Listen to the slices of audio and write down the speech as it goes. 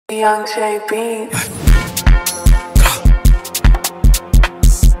Young JB.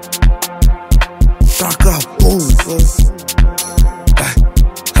 Dark out, boom,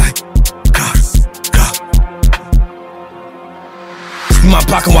 in my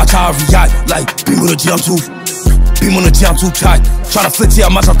pocket, watch how I react. Like, beam on the G, I'm too. Beam on the G, I'm too tight. Try to flip T, I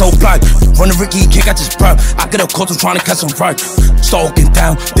must have throw back. Run the Ricky, kick, I just burn. I get a cold, I'm trying to catch some right. Stalking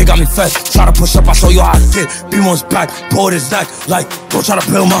down, they got me fed. Try to push up, I show you how I get. Beam on his back, pull his neck. Like, don't try to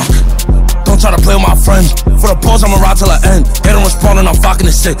play with my. Don't try to play with my friends. For the balls, I'ma ride till the end. They don't respond and I'm fucking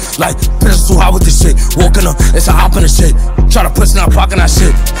this shit. Like, bitches too hot with this shit. Walking up, it's a hop in the shit. Try to push in that pocket, that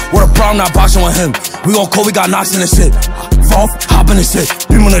shit. With a bro, I'm not boxing with him. We gon' call, we got knocks in this shit. Fall, hop in this shit.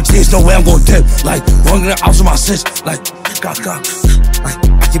 Beam on the jeans, no way I'm gon' dip. Like, running out of my shit. Like, God. Like,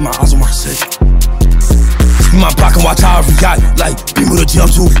 I keep my eyes on my shit. In my pocket, watch how I react. Like, beam on the G, I'm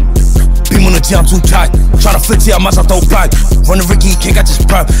too. Beam on the G, I'm too tight. Try to flip T, I must have throw back. Run the Ricky, kick, I just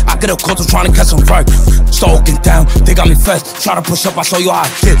burn. I get a cold, I'm trying to catch some right. Stalking down, they got me fed. Try to push up, I show you how I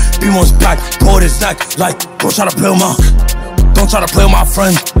get. Beam on his back, pull his neck. Like, don't try to play with my. Don't try to play with my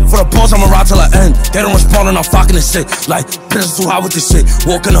friends. For the balls, I'ma ride till the end. They don't respond and I'm fucking this shit. Like, bitches too hot with this shit.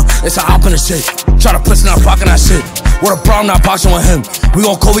 Walking up, it's a hop in the shit. Try to push in that pocket, that shit. With a bro, I'm not boxing with him. We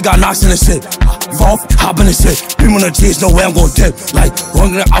gon' call, we got knocks in this shit. Fall, hop in this shit. Beam on the G's, no way I'm gon' dip. Like,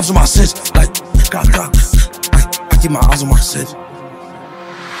 running out of my shit. Like, God. I keep my eyes on my shit.